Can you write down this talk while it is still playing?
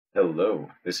Hello,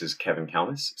 this is Kevin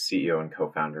Kalmus, CEO and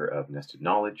co-founder of Nested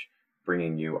Knowledge,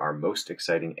 bringing you our most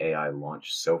exciting AI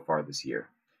launch so far this year,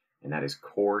 and that is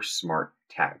Core Smart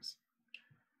Tags.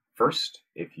 First,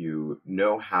 if you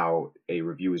know how a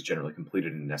review is generally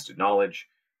completed in Nested Knowledge,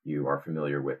 you are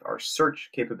familiar with our search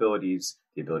capabilities,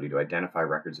 the ability to identify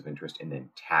records of interest and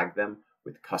then tag them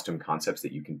with custom concepts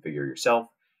that you configure yourself,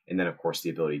 and then of course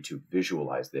the ability to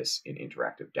visualize this in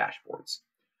interactive dashboards.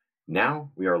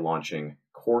 Now we are launching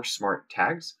Core Smart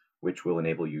Tags, which will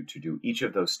enable you to do each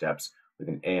of those steps with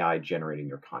an AI generating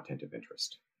your content of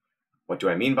interest. What do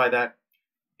I mean by that?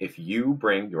 If you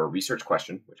bring your research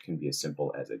question, which can be as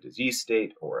simple as a disease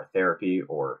state or a therapy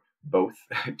or both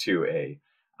to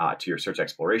your search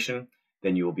exploration,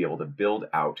 then you will be able to build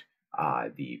out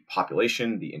the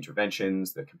population, the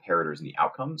interventions, the comparators, and the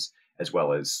outcomes, as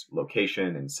well as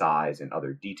location and size and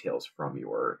other details from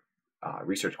your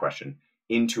research question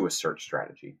into a search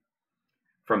strategy.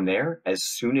 From there, as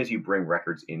soon as you bring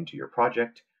records into your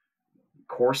project,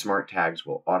 Core Smart Tags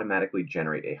will automatically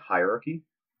generate a hierarchy,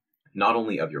 not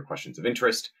only of your questions of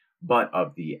interest, but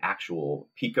of the actual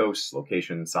PICOS,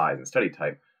 location, size, and study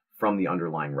type from the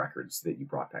underlying records that you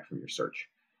brought back from your search.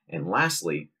 And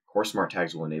lastly, Core Smart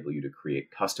Tags will enable you to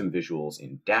create custom visuals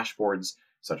in dashboards,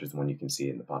 such as the one you can see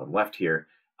in the bottom left here,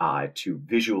 to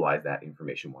visualize that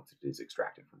information once it is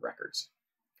extracted from records.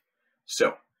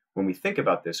 So when we think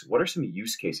about this, what are some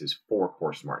use cases for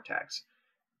Core Smart Tags?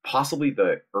 Possibly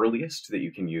the earliest that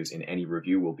you can use in any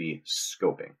review will be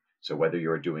scoping. So whether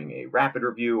you're doing a rapid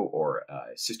review or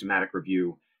a systematic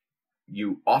review,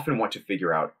 you often want to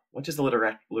figure out what does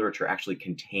the literature actually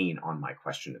contain on my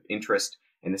question of interest.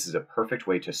 And this is a perfect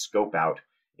way to scope out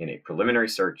in a preliminary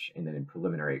search and then in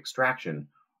preliminary extraction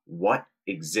what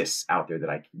exists out there that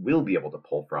I will be able to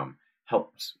pull from,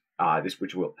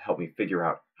 which will help me figure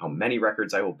out how many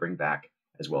records I will bring back,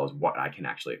 as well as what I can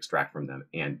actually extract from them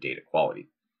and data quality.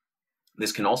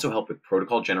 This can also help with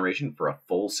protocol generation for a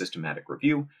full systematic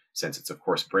review, since it's of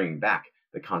course bringing back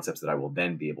the concepts that I will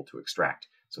then be able to extract.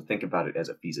 So think about it as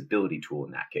a feasibility tool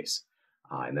in that case.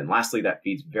 And then lastly, that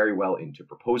feeds very well into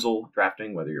proposal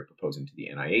drafting, whether you're proposing to the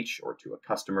NIH or to a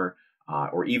customer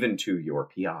or even to your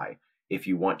PI. If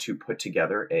you want to put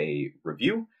together a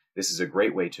review, this is a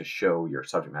great way to show your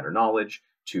subject matter knowledge,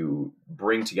 to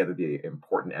bring together the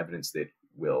important evidence that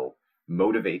will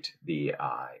motivate the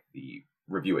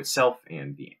review itself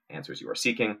and the answers you are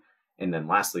seeking. And then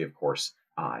lastly, of course,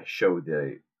 show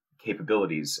the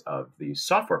capabilities of the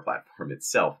software platform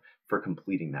itself for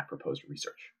completing that proposed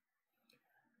research.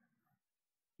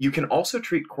 You can also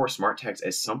treat Core Smart Tags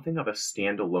as something of a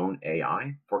standalone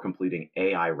AI for completing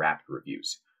AI wrapped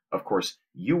reviews. Of course,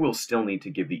 you will still need to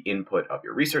give the input of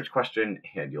your research question,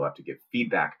 and you'll have to give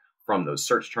feedback from those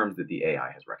search terms that the AI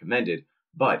has recommended.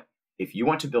 But if you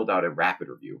want to build out a rapid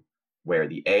review where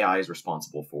the AI is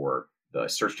responsible for the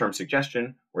search term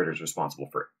suggestion, where it is responsible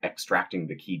for extracting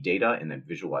the key data and then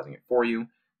visualizing it for you,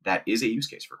 that is a use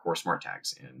case for Core Smart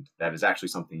Tags. And that is actually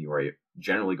something you are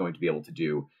generally going to be able to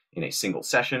do in a single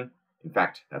session. In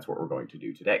fact, that's what we're going to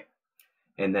do today.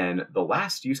 And then the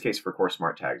last use case for Core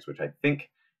Smart Tags, which I think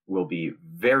will be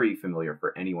very familiar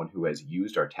for anyone who has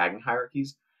used our tagging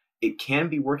hierarchies, it can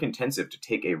be work intensive to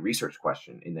take a research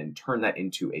question and then turn that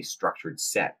into a structured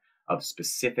set of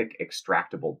specific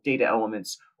extractable data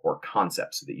elements or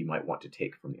concepts that you might want to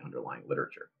take from the underlying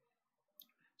literature.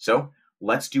 So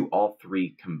let's do all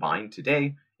three combined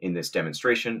today in this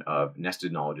demonstration of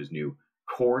Nested Knowledge's new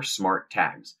Core Smart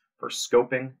Tags for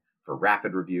scoping, for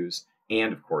rapid reviews,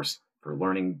 and of course, for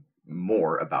learning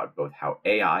more about both how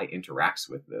AI interacts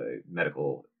with the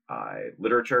medical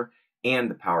literature and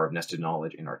the power of nested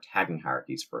knowledge in our tagging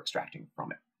hierarchies for extracting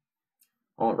from it.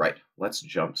 All right, let's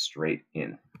jump straight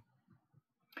in.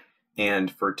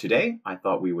 And for today, I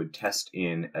thought we would test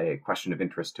in a question of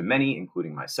interest to many,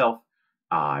 including myself,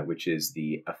 which is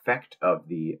the effect of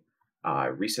the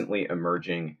recently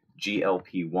emerging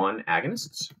GLP-1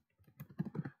 agonists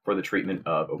for the treatment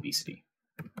of obesity.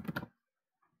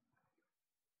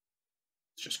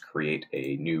 Let's just create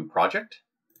a new project.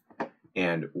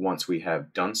 And once we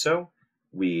have done so,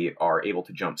 we are able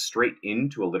to jump straight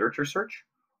into a literature search.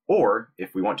 Or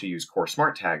if we want to use Core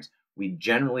Smart Tags, we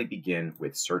generally begin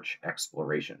with search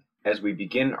exploration. As we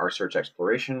begin our search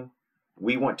exploration,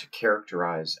 we want to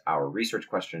characterize our research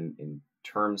question in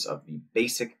terms of the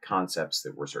basic concepts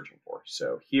that we're searching for.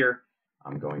 So here,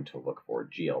 I'm going to look for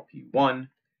GLP-1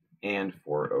 and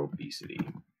for obesity.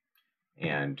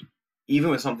 And even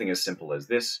with something as simple as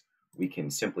this, we can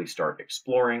simply start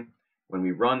exploring. When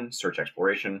we run search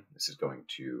exploration, this is going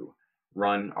to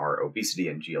run our obesity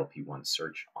and GLP-1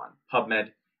 search on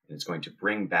PubMed. and it's going to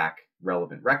bring back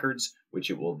relevant records, which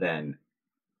it will then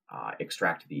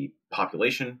extract the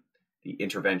population, the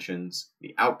interventions,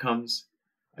 the outcomes,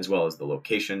 as well as the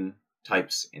location,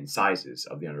 types, and sizes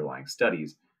of the underlying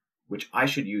studies, which I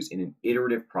should use in an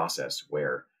iterative process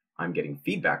where I'm getting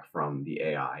feedback from the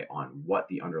AI on what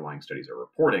the underlying studies are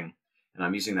reporting, and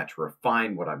I'm using that to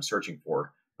refine what I'm searching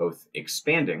for, both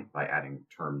expanding by adding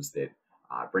terms that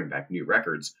bring back new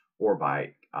records, or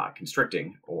by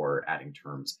constricting or adding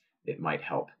terms that might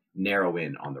help narrow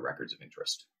in on the records of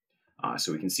interest.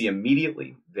 So we can see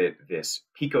immediately that this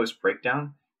PICOS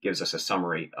breakdown gives us a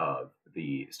summary of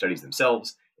the studies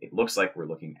themselves. It looks like we're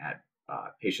looking at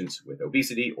patients with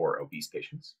obesity or obese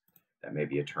patients. That may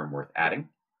be a term worth adding,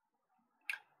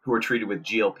 who are treated with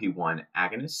GLP-1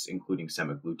 agonists, including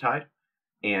semaglutide,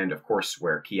 and of course,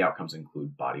 where key outcomes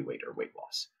include body weight or weight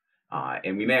loss.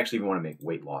 And we may actually even want to make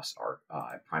weight loss our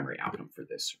primary outcome for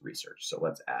this research. So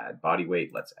let's add body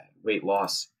weight, let's add weight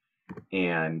loss.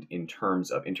 And in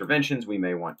terms of interventions, we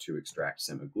may want to extract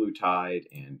semaglutide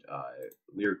and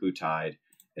liraglutide,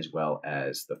 as well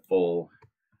as the full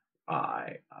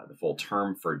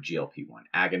term for GLP-1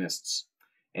 agonists.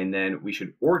 And then we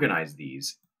should organize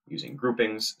these using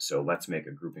groupings. So let's make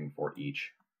a grouping for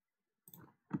each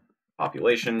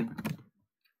population,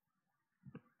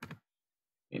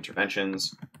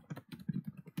 interventions,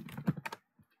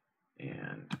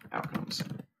 and outcomes.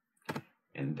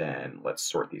 And then let's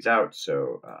sort these out.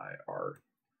 So our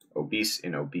obese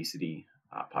in obesity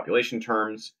population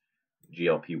terms,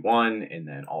 GLP-1, and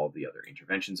then all of the other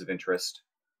interventions of interest.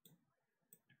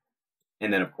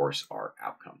 And then, of course, our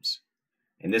outcomes.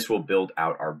 And this will build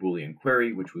out our Boolean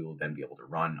query, which we will then be able to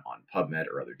run on PubMed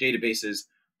or other databases,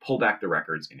 pull back the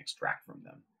records, and extract from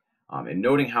them. And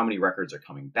noting how many records are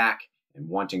coming back and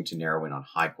wanting to narrow in on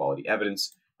high-quality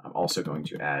evidence, I'm also going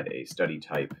to add a study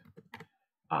type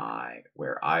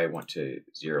where I want to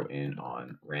zero in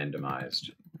on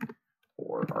randomized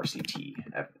or RCT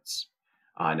evidence.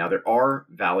 Now, there are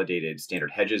validated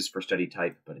standard hedges for study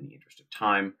type, but in the interest of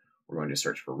time, we're going to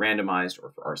search for randomized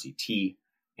or for RCT,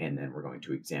 and then we're going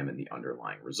to examine the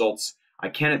underlying results. I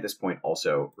can at this point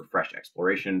also refresh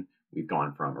exploration. We've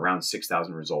gone from around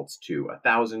 6,000 results to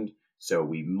 1,000, so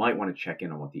we might want to check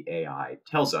in on what the AI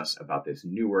tells us about this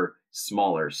newer,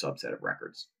 smaller subset of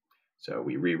records. So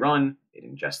we rerun, it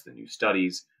ingests the new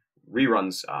studies,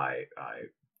 reruns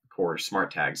core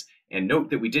smart tags, and note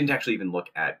that we didn't actually even look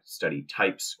at study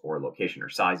types or location or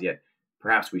size yet.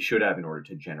 Perhaps we should have in order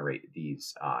to generate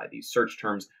these search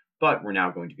terms, but we're now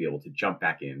going to be able to jump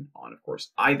back in on, of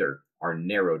course, either our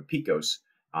narrowed PICOS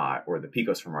or the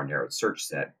PICOS from our narrowed search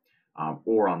set,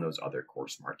 or on those other core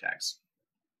smart tags.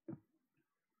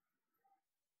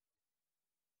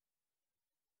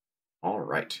 All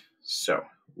right, so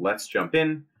let's jump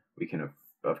in. We can,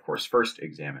 of course, first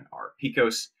examine our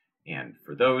PICOS. And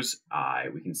for those,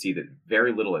 we can see that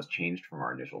very little has changed from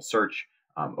our initial search.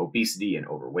 Obesity and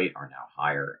overweight are now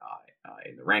higher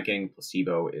in the ranking.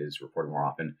 Placebo is reported more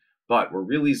often, but we're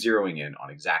really zeroing in on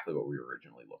exactly what we were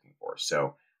originally looking for.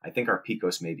 So I think our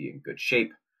PICOS may be in good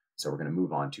shape. So we're going to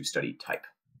move on to study type.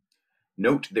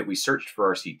 Note that we searched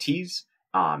for RCTs,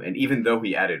 and even though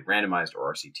we added randomized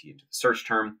or RCT into the search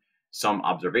term, some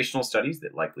observational studies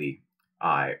that likely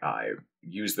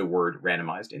use the word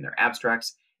randomized in their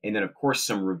abstracts, and then, of course,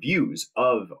 some reviews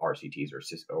of RCTs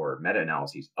or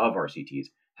meta-analyses of RCTs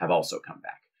have also come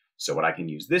back. So what I can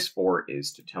use this for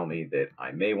is to tell me that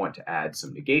I may want to add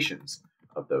some negations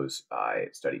of those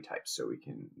study types. So we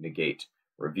can negate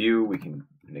review, we can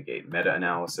negate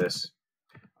meta-analysis,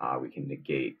 we can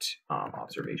negate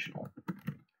observational.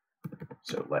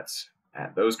 So let's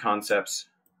add those concepts.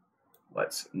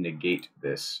 Let's negate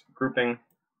this grouping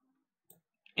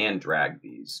and drag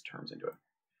these terms into it.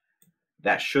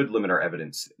 That should limit our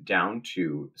evidence down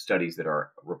to studies that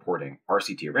are reporting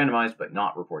RCT or randomized, but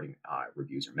not reporting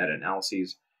reviews or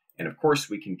meta-analyses. And of course,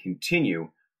 we can continue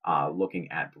looking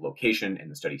at the location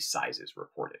and the study sizes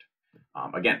reported.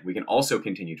 Again, we can also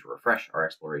continue to refresh our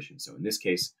exploration. So in this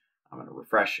case, I'm going to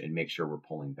refresh and make sure we're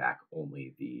pulling back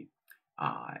only the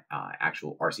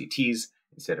actual RCTs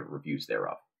instead of reviews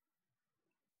thereof.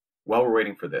 While we're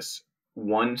waiting for this,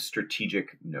 one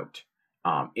strategic note.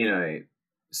 In a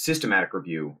systematic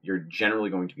review, you're generally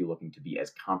going to be looking to be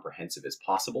as comprehensive as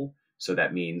possible. So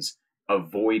that means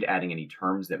avoid adding any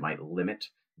terms that might limit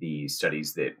the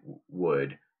studies that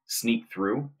would sneak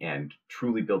through and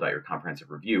truly build out your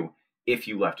comprehensive review if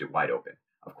you left it wide open.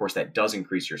 Of course, that does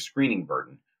increase your screening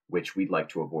burden, which we'd like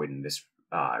to avoid in this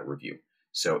review.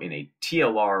 So in a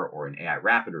TLR or an AI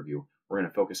rapid review, we're going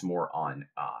to focus more on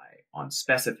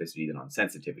specificity than on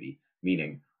sensitivity,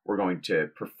 meaning we're going to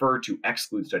prefer to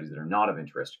exclude studies that are not of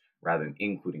interest rather than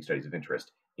including studies of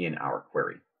interest in our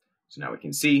query. So now we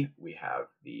can see we have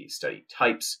the study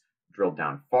types drilled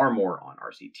down far more on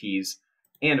RCTs.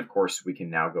 And of course, we can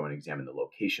now go and examine the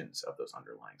locations of those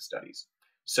underlying studies.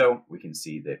 So we can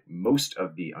see that most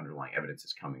of the underlying evidence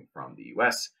is coming from the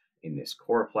US in this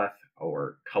choropleth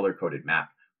or color-coded map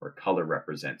where color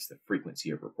represents the frequency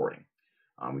of reporting.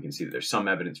 We can see that there's some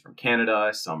evidence from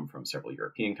Canada, some from several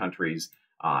European countries,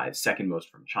 second most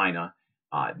from China.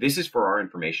 This is for our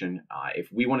information.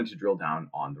 If we wanted to drill down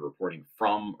on the reporting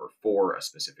from or for a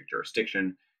specific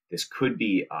jurisdiction, this could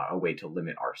be a way to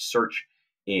limit our search.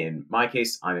 In my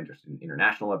case, I'm interested in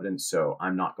international evidence, so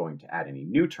I'm not going to add any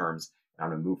new terms. I'm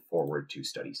going to move forward to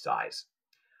study size.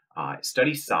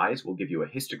 Study size will give you a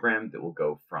histogram that will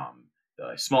go from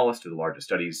the smallest to the largest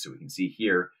studies. So we can see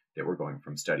here that we're going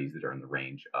from studies that are in the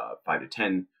range of 5 to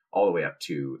 10 all the way up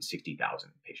to 60,000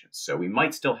 patients. So we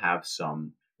might still have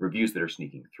some reviews that are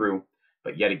sneaking through,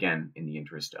 but yet again, in the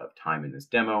interest of time in this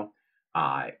demo,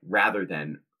 rather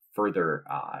than further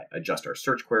adjust our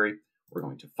search query, we're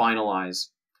going to finalize.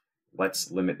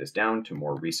 Let's limit this down to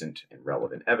more recent and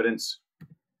relevant evidence.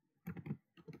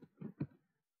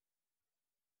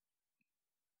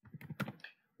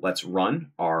 Let's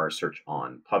run our search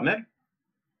on PubMed.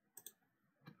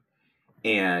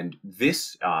 And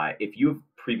this, if you've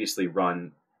previously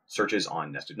run searches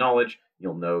on Nested Knowledge,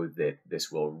 you'll know that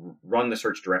this will run the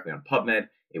search directly on PubMed.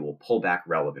 It will pull back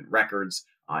relevant records,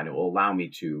 and it will allow me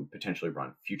to potentially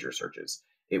run future searches.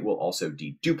 It will also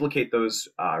deduplicate those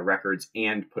records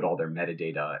and put all their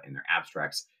metadata and their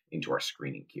abstracts into our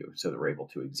screening queue so that we're able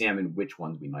to examine which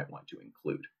ones we might want to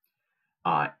include.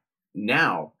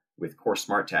 Now, with Core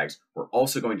Smart Tags, we're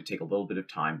also going to take a little bit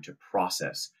of time to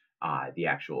process the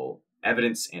actual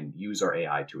evidence and use our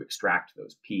AI to extract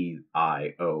those P,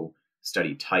 I, O,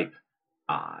 study type,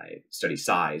 study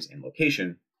size, and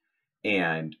location.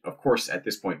 And of course, at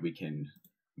this point, we can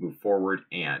move forward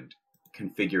and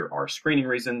configure our screening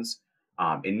reasons.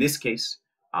 In this case,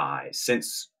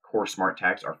 since Core Smart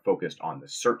Tags are focused on the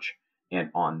search and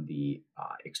on the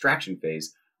extraction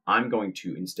phase, I'm going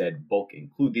to instead bulk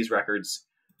include these records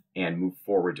and move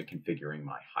forward to configuring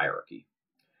my hierarchy.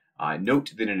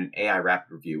 Note that in an AI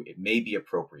rapid review, it may be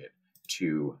appropriate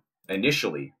to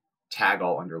initially tag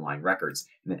all underlying records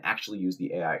and then actually use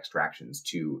the AI extractions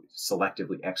to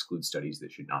selectively exclude studies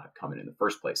that should not have come in the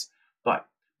first place. But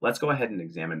let's go ahead and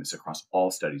examine this across all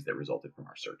studies that resulted from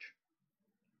our search.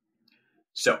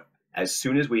 So as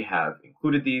soon as we have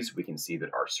included these, we can see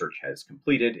that our search has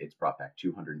completed. It's brought back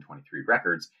 223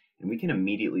 records, and we can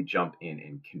immediately jump in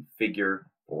and configure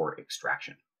for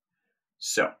extraction.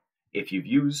 So if you've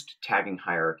used tagging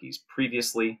hierarchies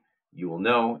previously, you will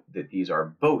know that these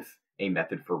are both a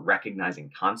method for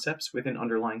recognizing concepts within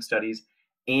underlying studies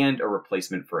and a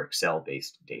replacement for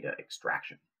Excel-based data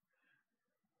extraction.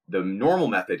 The normal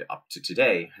method up to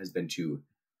today has been to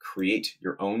create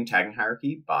your own tagging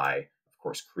hierarchy by, of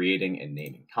course, creating and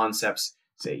naming concepts.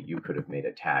 Say you could have made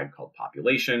a tag called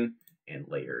population and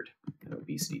layered an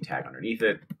obesity tag underneath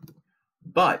it.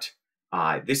 But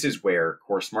this is where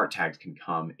Core Smart Tags can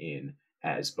come in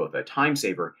as both a time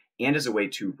saver and as a way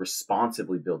to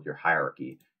responsibly build your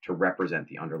hierarchy to represent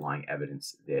the underlying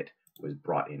evidence that was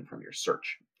brought in from your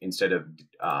search. Instead of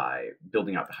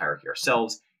building out the hierarchy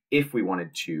ourselves, if we wanted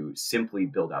to simply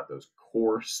build out those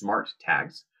Core Smart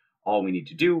Tags, all we need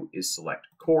to do is select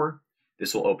Core.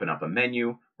 This will open up a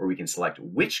menu where we can select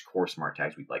which Core Smart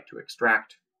Tags we'd like to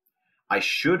extract. I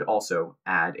should also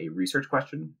add a research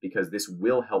question because this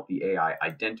will help the AI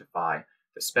identify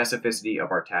the specificity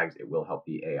of our tags. It will help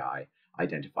the AI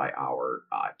identify our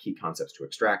key concepts to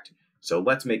extract. So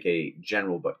let's make a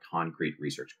general but concrete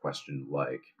research question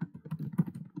like,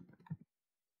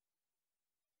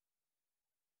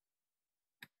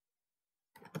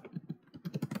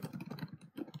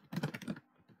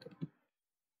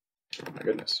 oh my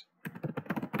goodness,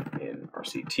 in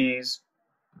RCTs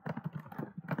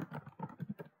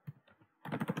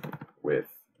with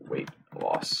weight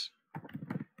loss.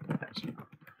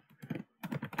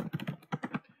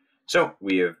 So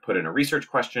we have put in a research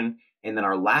question, and then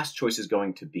our last choice is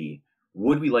going to be,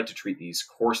 would we like to treat these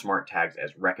Core Smart Tags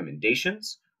as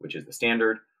recommendations, which is the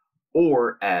standard,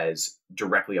 or as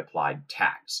directly applied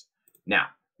tags? Now,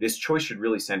 this choice should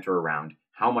really center around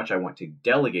how much I want to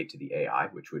delegate to the AI,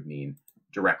 which would mean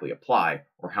directly apply,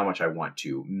 or how much I want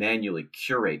to manually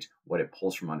curate what it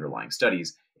pulls from underlying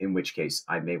studies, in which case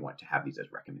I may want to have these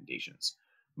as recommendations.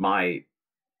 My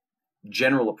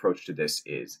general approach to this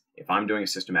is, if I'm doing a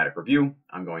systematic review,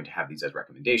 I'm going to have these as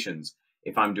recommendations.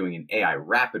 If I'm doing an AI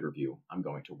rapid review, I'm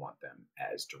going to want them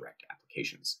as direct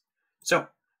applications. So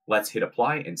let's hit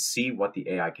apply and see what the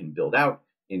AI can build out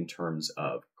in terms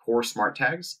of core smart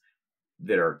tags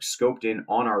that are scoped in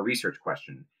on our research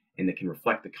question and that can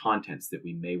reflect the contents that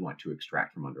we may want to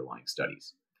extract from underlying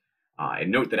studies.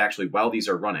 And note that actually, while these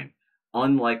are running,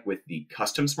 unlike with the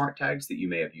custom smart tags that you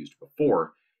may have used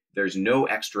before, there's no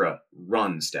extra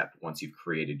run step once you've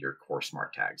created your core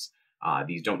smart tags.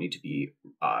 These don't need to be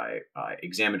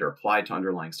examined or applied to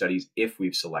underlying studies if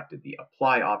we've selected the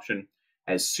apply option.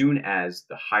 As soon as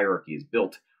the hierarchy is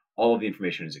built, all of the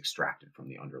information is extracted from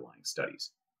the underlying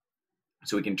studies.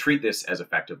 So we can treat this as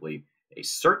effectively a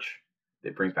search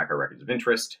that brings back our records of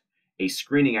interest, a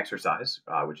screening exercise,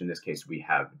 which in this case we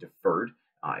have deferred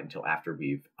until after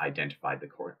we've identified the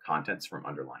core contents from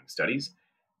underlying studies,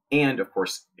 and of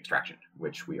course extraction,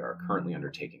 which we are currently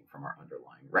undertaking from our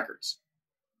underlying records.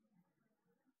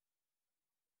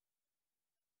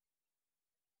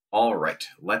 All right,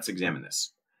 let's examine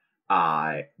this.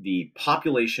 The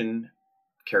population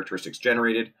characteristics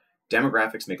generated,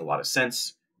 demographics make a lot of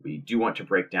sense. We do want to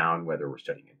break down whether we're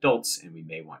studying adults, and we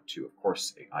may want to, of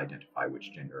course, identify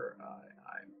which gender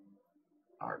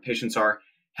our patients are.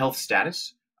 Health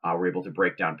status, we're able to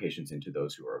break down patients into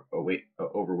those who are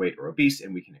overweight or obese,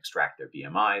 and we can extract their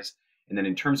BMIs. And then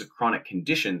in terms of chronic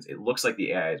conditions, it looks like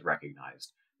the AI has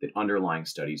recognized that underlying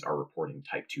studies are reporting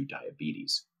type 2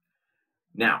 diabetes.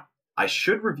 Now, I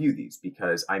should review these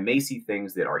because I may see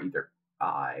things that are either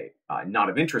not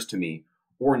of interest to me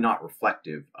or not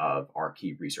reflective of our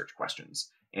key research questions.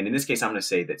 And in this case, I'm going to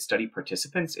say that study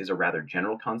participants is a rather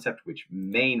general concept, which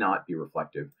may not be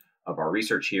reflective of our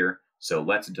research here. So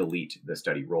let's delete the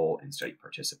study role and study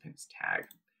participants tag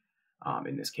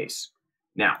in this case.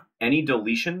 Now, any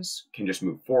deletions can just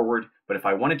move forward, but if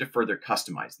I wanted to further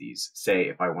customize these, say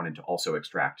if I wanted to also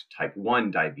extract type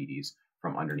 1 diabetes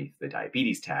from underneath the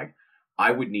diabetes tag, I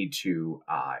would need to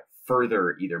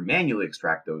further either manually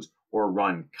extract those or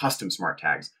run custom smart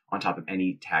tags on top of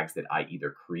any tags that I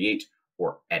either create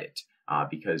or edit,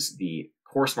 because the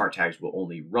core smart tags will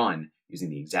only run using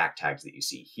the exact tags that you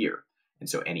see here. And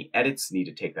so any edits need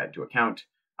to take that into account,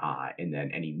 and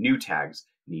then any new tags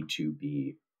need to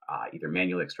be either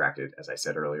manually extracted, as I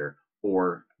said earlier,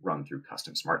 or run through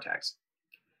custom smart tags.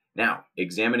 Now,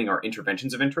 examining our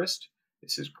interventions of interest,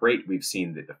 this is great. We've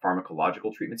seen that the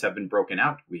pharmacological treatments have been broken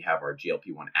out. We have our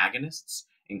GLP-1 agonists,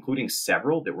 including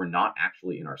several that were not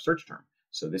actually in our search term.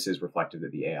 So this is reflective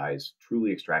that the AI is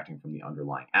truly extracting from the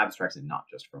underlying abstracts and not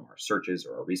just from our searches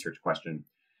or our research question.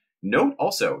 Note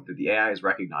also that the AI has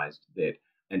recognized that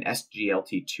an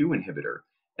SGLT2 inhibitor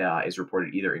is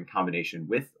reported either in combination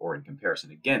with or in comparison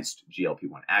against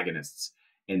GLP-1 agonists,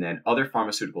 and then other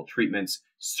pharmaceutical treatments,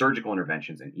 surgical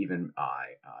interventions, and even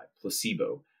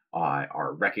placebo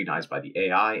are recognized by the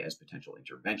AI as potential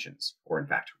interventions, or in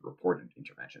fact, reported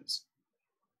interventions.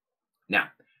 Now,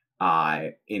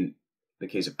 in the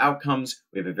case of outcomes,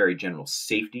 we have a very general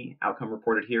safety outcome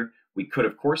reported here. We could,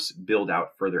 of course, build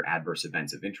out further adverse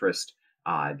events of interest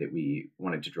that we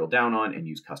wanted to drill down on and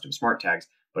use custom smart tags.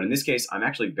 But in this case, I'm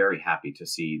actually very happy to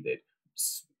see that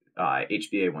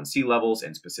HbA1c levels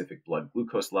and specific blood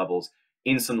glucose levels,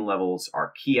 insulin levels,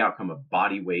 our key outcome of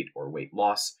body weight or weight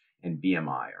loss, and BMI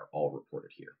are all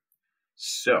reported here.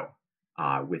 So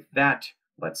with that,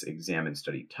 let's examine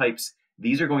study types.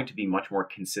 These are going to be much more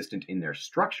consistent in their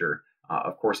structure.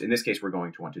 Of course, in this case, we're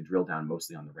going to want to drill down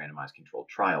mostly on the randomized controlled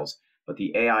trials, but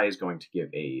the AI is going to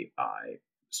give a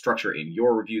structure in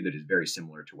your review that is very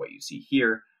similar to what you see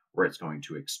here, where it's going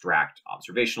to extract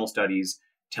observational studies,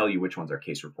 tell you which ones are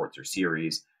case reports or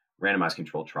series, randomized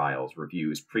controlled trials,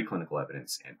 reviews, preclinical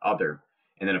evidence, and other.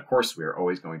 And then, of course, we are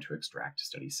always going to extract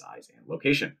study size and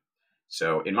location.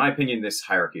 So in my opinion, this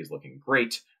hierarchy is looking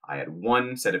great. I had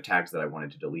one set of tags that I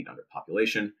wanted to delete under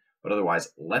population, but otherwise,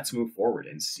 let's move forward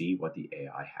and see what the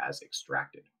AI has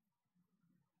extracted.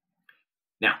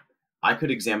 Now, I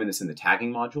could examine this in the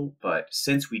tagging module, but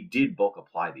since we did bulk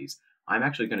apply these, I'm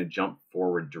actually going to jump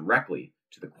forward directly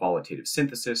to the qualitative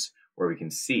synthesis, where we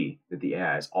can see that the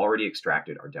AI has already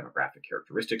extracted our demographic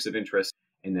characteristics of interest.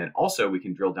 And then also we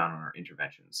can drill down on our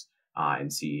interventions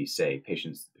and see, say,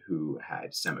 patients who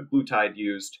had semaglutide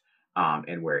used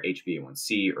and where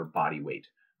HbA1c or body weight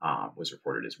was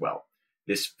reported as well.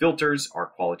 This filters our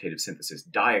qualitative synthesis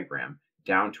diagram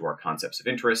down to our concepts of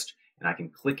interest, and I can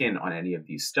click in on any of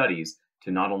these studies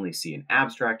to not only see an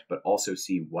abstract, but also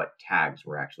see what tags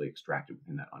were actually extracted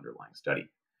within that underlying study.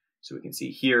 So we can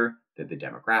see here that the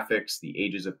demographics, the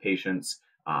ages of patients,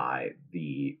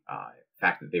 the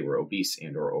fact that they were obese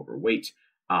and or overweight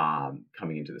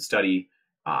coming into the study,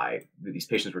 that these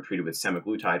patients were treated with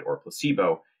semaglutide or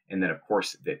placebo, and then of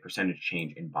course the percentage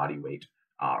change in body weight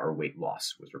or weight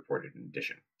loss was reported in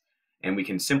addition. And we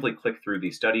can simply click through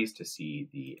these studies to see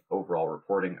the overall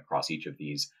reporting across each of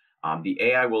these. The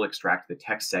AI will extract the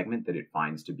text segment that it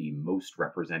finds to be most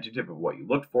representative of what you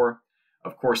looked for.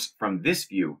 Of course, from this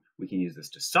view, we can use this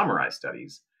to summarize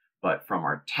studies, but from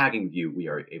our tagging view, we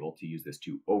are able to use this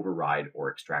to override or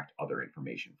extract other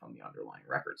information from the underlying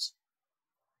records.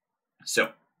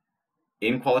 So,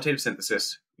 in qualitative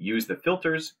synthesis, use the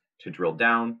filters to drill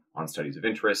down on studies of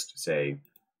interest, say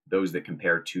those that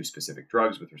compare two specific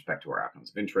drugs with respect to our outcomes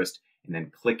of interest, and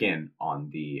then click in on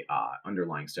the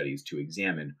underlying studies to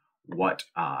examine what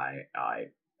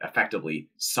effectively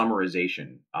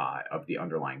summarization of the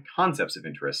underlying concepts of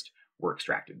interest were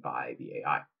extracted by the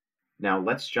AI. Now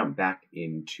let's jump back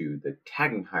into the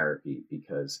tagging hierarchy,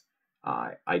 because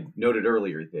I noted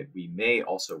earlier that we may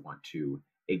also want to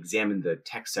examine the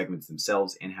text segments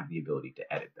themselves and have the ability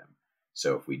to edit them.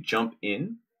 So if we jump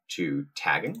in to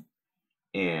tagging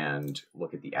and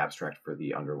look at the abstract for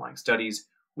the underlying studies,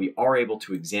 we are able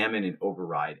to examine and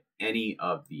override any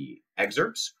of the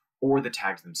excerpts or the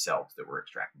tags themselves that were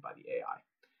extracted by the AI.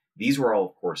 These were all,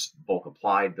 of course, bulk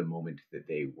applied the moment that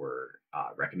they were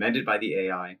recommended by the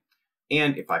AI.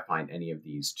 And if I find any of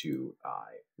these to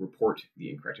report the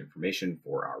incorrect information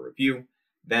for our review,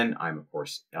 then I'm, of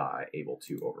course, able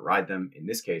to override them. In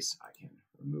this case, I can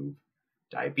remove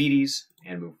diabetes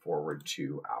and move forward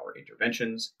to our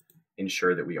interventions,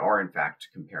 ensure that we are, in fact,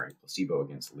 comparing placebo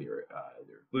against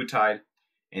liraglutide.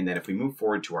 And then if we move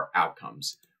forward to our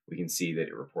outcomes, we can see that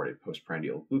it reported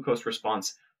postprandial glucose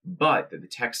response, but that the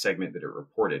text segment that it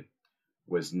reported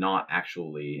was not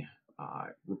actually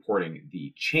reporting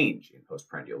the change in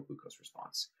postprandial glucose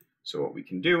response. So what we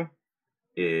can do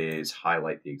is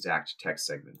highlight the exact text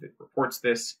segment that reports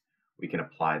this. We can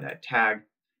apply that tag,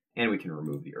 and we can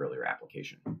remove the earlier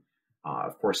application.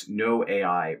 Of course, no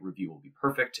AI review will be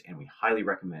perfect, and we highly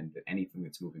recommend that anything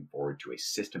that's moving forward to a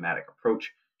systematic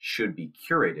approach should be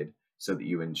curated so that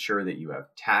you ensure that you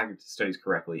have tagged studies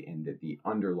correctly and that the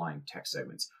underlying text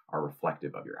segments are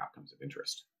reflective of your outcomes of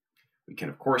interest. We can,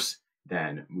 of course,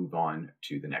 then move on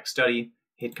to the next study,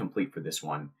 hit complete for this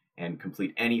one, and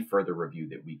complete any further review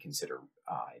that we consider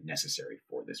necessary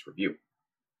for this review.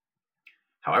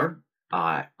 However,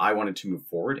 I wanted to move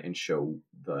forward and show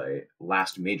the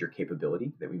last major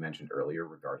capability that we mentioned earlier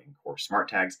regarding core smart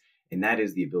tags, and that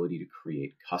is the ability to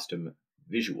create custom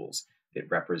visuals that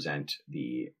represent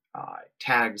the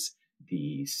tags,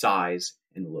 the size,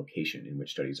 and the location in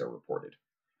which studies are reported.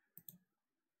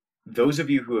 Those of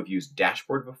you who have used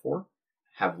Dashboard before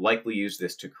have likely used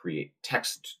this to create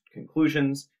text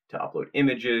conclusions, to upload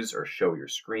images, or show your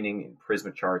screening in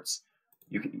Prisma charts.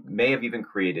 You may have even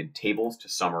created tables to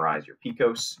summarize your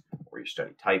PCOS, or your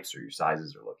study types, or your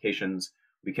sizes or locations.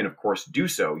 We can, of course, do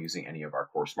so using any of our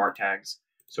core smart tags.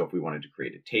 So if we wanted to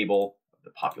create a table of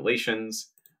the populations,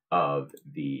 of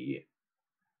the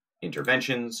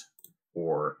interventions,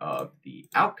 or of the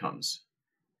outcomes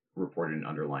reported in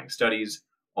underlying studies,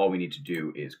 all we need to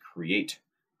do is create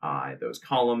those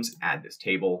columns, add this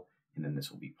table, and then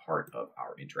this will be part of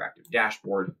our interactive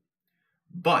dashboard.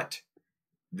 But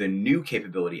the new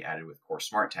capability added with Core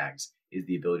Smart Tags is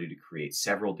the ability to create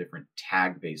several different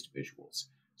tag-based visuals.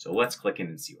 So let's click in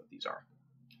and see what these are.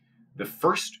 The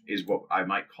first is what I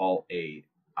might call a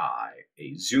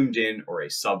zoomed in or a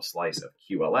sub-slice of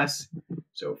QLS.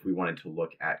 So if we wanted to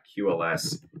look at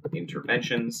QLS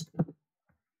interventions,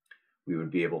 we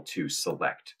would be able to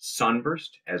select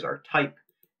Sunburst as our type,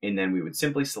 and then we would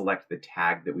simply select the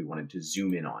tag that we wanted to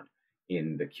zoom in on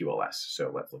in the QLS.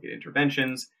 So let's look at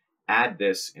interventions, add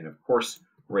this, and of course,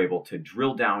 we're able to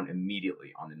drill down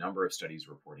immediately on the number of studies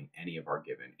reporting any of our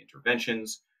given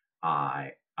interventions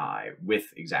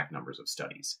with exact numbers of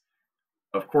studies.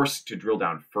 Of course, to drill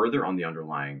down further on the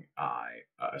underlying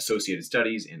associated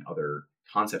studies and other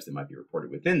concepts that might be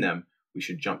reported within them, we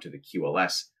should jump to the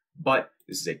QLS. But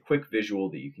this is a quick visual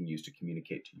that you can use to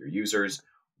communicate to your users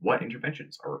what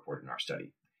interventions are reported in our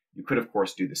study. You could, of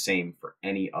course, do the same for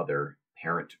any other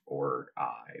parent or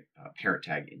parent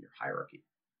tag in your hierarchy.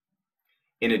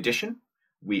 In addition,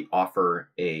 we offer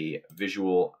a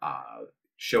visual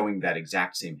showing that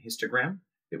exact same histogram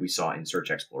that we saw in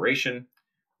search exploration.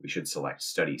 We should select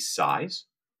study size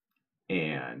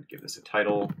and give this a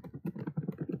title.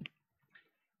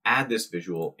 Add this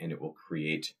visual, and it will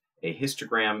create a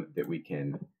histogram that we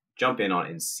can jump in on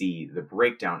and see the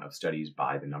breakdown of studies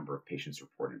by the number of patients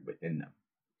reported within them.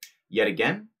 Yet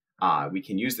again, we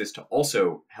can use this to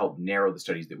also help narrow the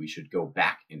studies that we should go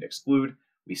back and exclude.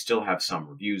 We still have some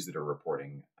reviews that are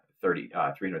reporting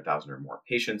 300,000 or more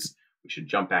patients. We should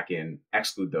jump back in,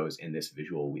 exclude those, and this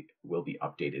visual will be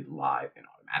updated live and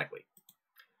automatically.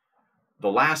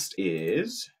 The last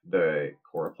is the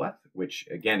choropleth, which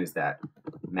again is that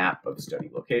map of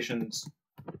study locations,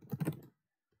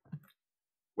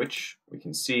 which we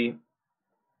can see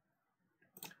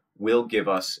will give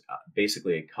us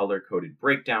basically a color-coded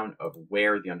breakdown of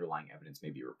where the underlying evidence may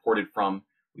be reported from.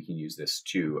 We can use this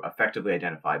to effectively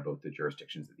identify both the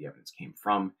jurisdictions that the evidence came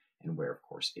from and where, of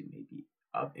course, it may be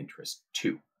of interest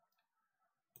to.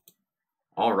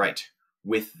 All right,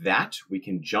 with that, we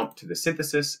can jump to the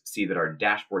synthesis, see that our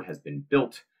dashboard has been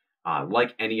built.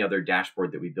 Like any other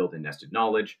dashboard that we build in Nested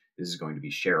Knowledge, this is going to be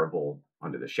shareable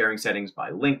under the sharing settings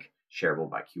by link, shareable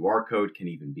by QR code, can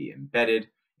even be embedded.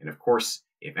 And of course,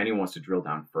 if anyone wants to drill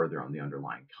down further on the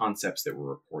underlying concepts that were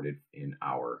reported in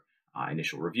our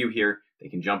initial review here, they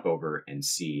can jump over and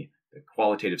see the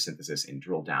qualitative synthesis and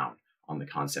drill down on the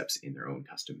concepts in their own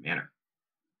custom manner.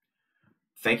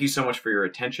 Thank you so much for your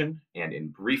attention. And in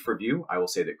brief review, I will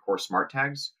say that Core Smart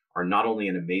Tags are not only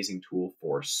an amazing tool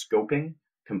for scoping,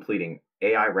 completing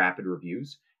AI rapid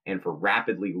reviews, and for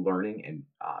rapidly learning and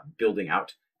building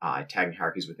out tagging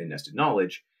hierarchies within Nested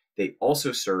Knowledge, they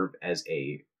also serve as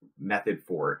a method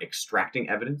for extracting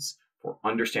evidence, for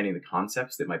understanding the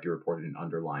concepts that might be reported in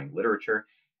underlying literature,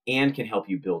 and can help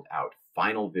you build out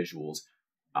final visuals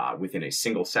within a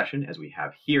single session, as we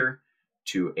have here,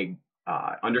 to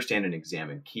understand and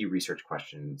examine key research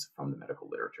questions from the medical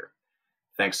literature.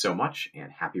 Thanks so much,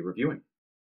 and happy reviewing.